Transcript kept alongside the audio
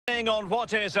On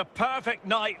what is a perfect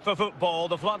night for football,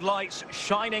 the floodlights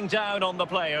shining down on the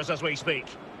players as we speak.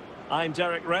 I'm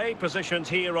Derek Ray, positioned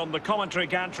here on the commentary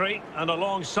gantry, and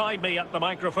alongside me at the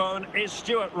microphone is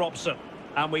Stuart Robson.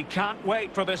 And we can't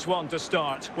wait for this one to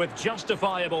start with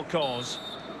justifiable cause.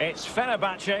 It's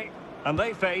Fenerbahçe, and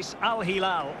they face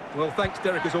Hilal. Well, thanks,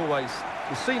 Derek, as always.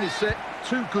 The scene is set,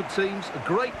 two good teams, a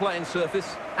great playing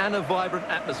surface, and a vibrant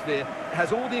atmosphere. It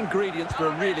has all the ingredients for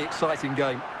a really exciting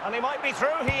game. And he might be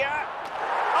through here.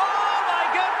 Oh, my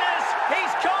goodness!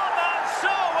 He's caught that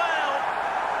so well!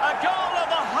 A goal of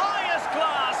the highest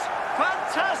class.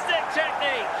 Fantastic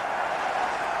technique.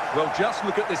 Well, just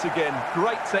look at this again.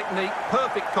 Great technique,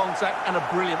 perfect contact, and a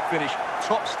brilliant finish.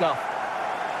 Top stuff.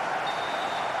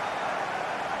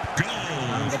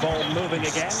 And the ball moving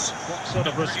again. What sort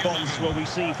of response will we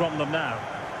see from them now?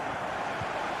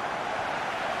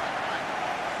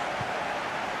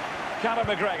 Conor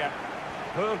McGregor.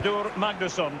 Hurdur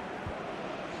Magnusson.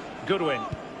 Goodwin.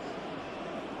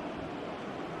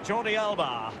 Jordi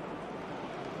Alba.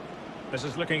 This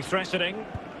is looking threatening.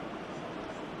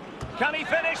 Can he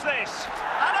finish this?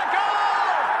 And a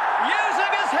goal!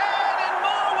 Using his head in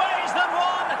more ways than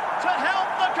one to help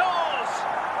the cause.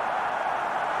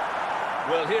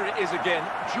 Well, here it is again.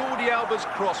 Jordi Alba's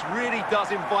cross really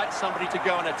does invite somebody to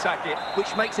go and attack it,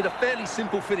 which makes it a fairly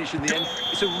simple finish in the end.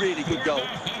 It's a really good goal.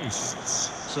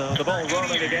 So the ball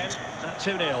rolling again at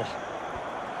 2-0.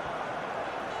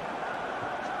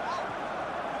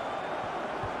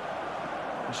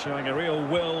 Showing a real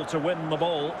will to win the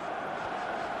ball.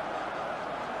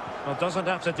 Well, doesn't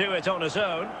have to do it on his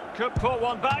own. Could put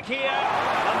one back here.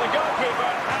 And the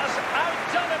goalkeeper has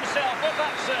outdone himself with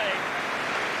that save.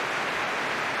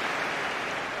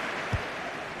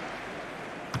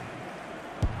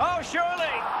 Oh,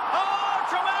 surely. Oh,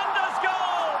 tremendous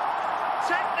goal.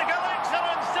 Technical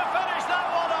excellence to finish that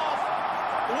one off.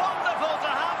 Wonderful to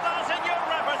have that in your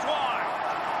repertoire.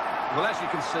 Well, as you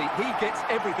can see, he gets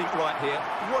everything right here.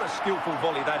 What a skillful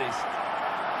volley that is.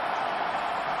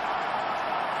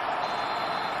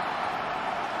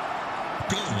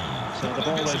 So the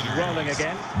ball is rolling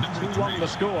again. 2-1 the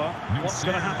score. What's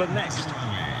going to happen next?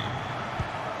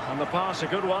 And the pass, a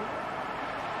good one.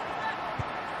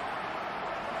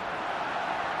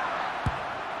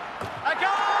 A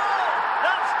goal!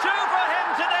 That's two for him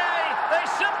today. They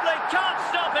simply can't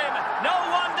stop him. No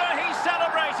wonder he's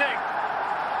celebrating.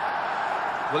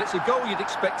 Well, it's a goal you'd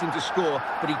expect him to score,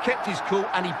 but he kept his cool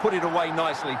and he put it away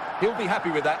nicely. He'll be happy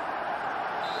with that.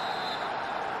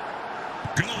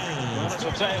 Well, it's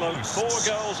a tale of 4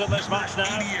 goals in this match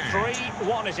now.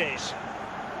 3-1 it is.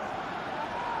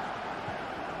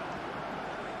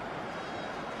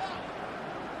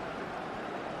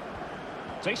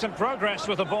 Decent progress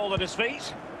with the ball at his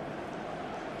feet.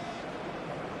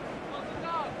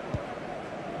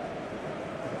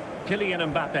 Kylian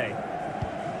Mbappe.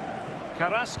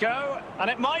 Carrasco, and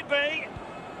it might be.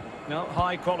 No,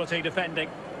 high quality defending.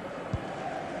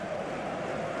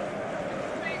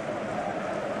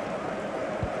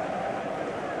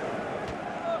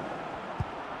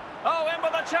 Oh, in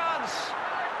with a chance.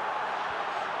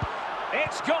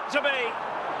 It's got to be.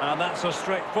 And that's a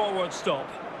straightforward stop.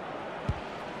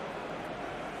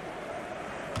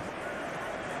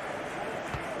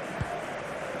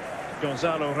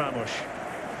 Gonzalo Ramos.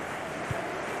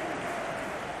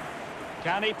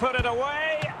 Can he put it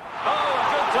away? Oh, a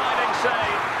good diving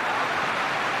save.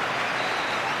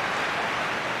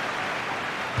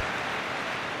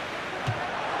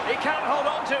 He can't hold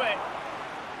on to it.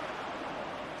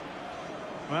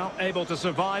 Well, able to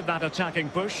survive that attacking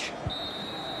push.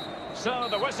 So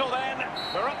the whistle then.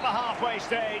 We're at the halfway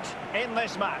stage in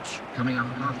this match. Coming up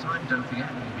at half-time, don't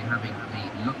forget we'll be having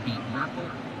the Lucky Raffle.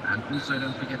 And also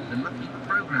don't forget the Lucky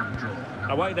Programme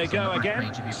draw. Away they go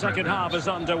again. Second half is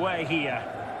underway here.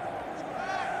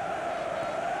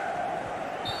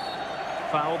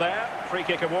 Foul there. Free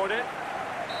kick awarded.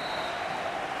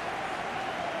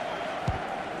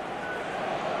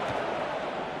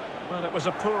 Well, it was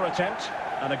a poor attempt,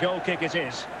 and a goal kick it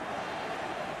is.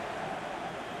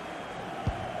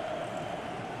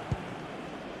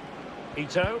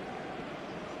 Ito.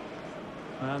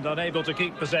 And unable to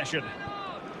keep possession.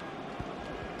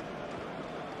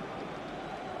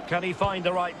 Can he find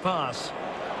the right pass?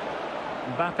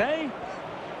 Mbappe.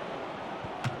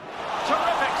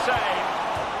 Terrific save.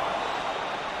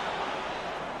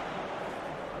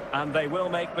 And they will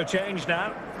make the change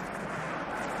now.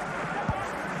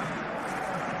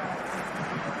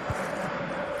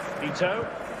 Ito.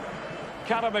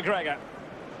 Conor McGregor.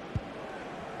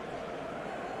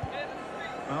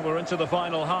 Well, we're into the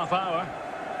final half hour.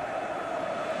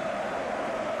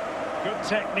 Good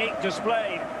technique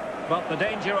displayed. But the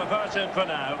danger averted for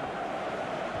now.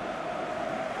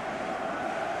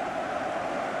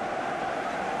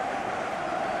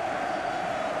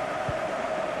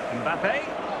 Mbappe.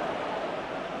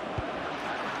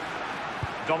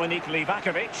 Dominic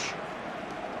Livakovic.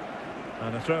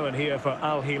 And a throw in here for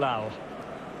Al Hilal.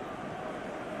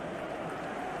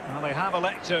 Well, they have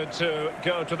elected to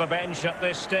go to the bench at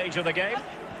this stage of the game.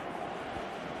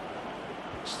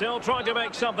 Still trying to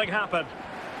make something happen.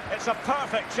 It's a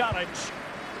perfect challenge.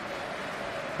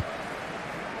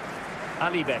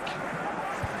 Alibek.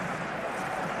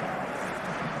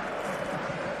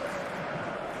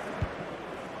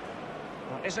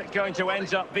 Well, is it going to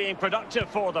end up being productive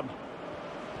for them?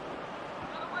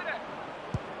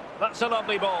 That's a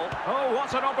lovely ball. Oh,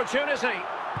 what an opportunity.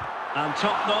 And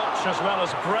top-notch as well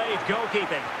as brave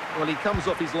goalkeeping. Well, he comes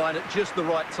off his line at just the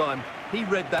right time. He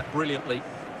read that brilliantly.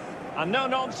 And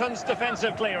no-nonsense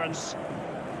defensive clearance.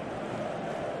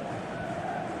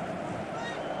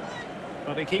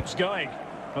 But he keeps going.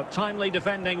 But timely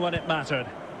defending when it mattered.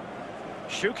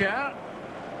 Schuker.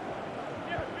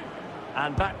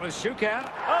 And back with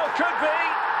Schuker. Oh, could be.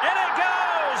 In it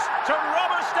goes! To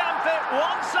rubber stamp it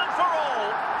once and for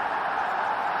all.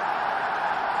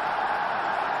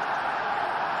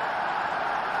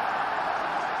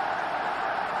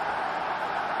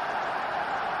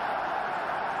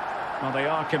 Well, they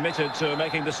are committed to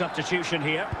making the substitution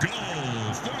here.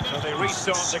 So they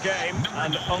restart the game,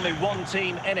 and only one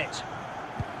team in it.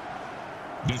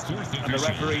 And the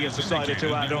referee has decided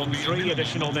to add on 3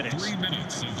 additional minutes.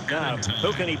 Now,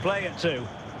 who can he play it to?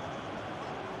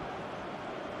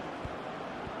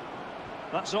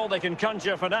 That's all they can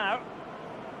conjure for now.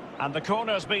 And the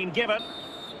corner's been given.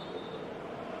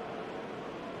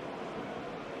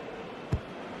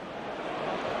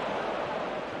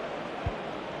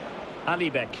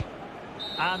 Alibek.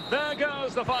 And there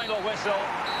goes the final whistle.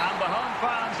 And the home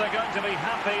fans are going to be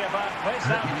happy about this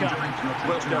outcome.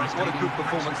 Well, Derek, what a good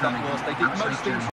performance that was. They did most things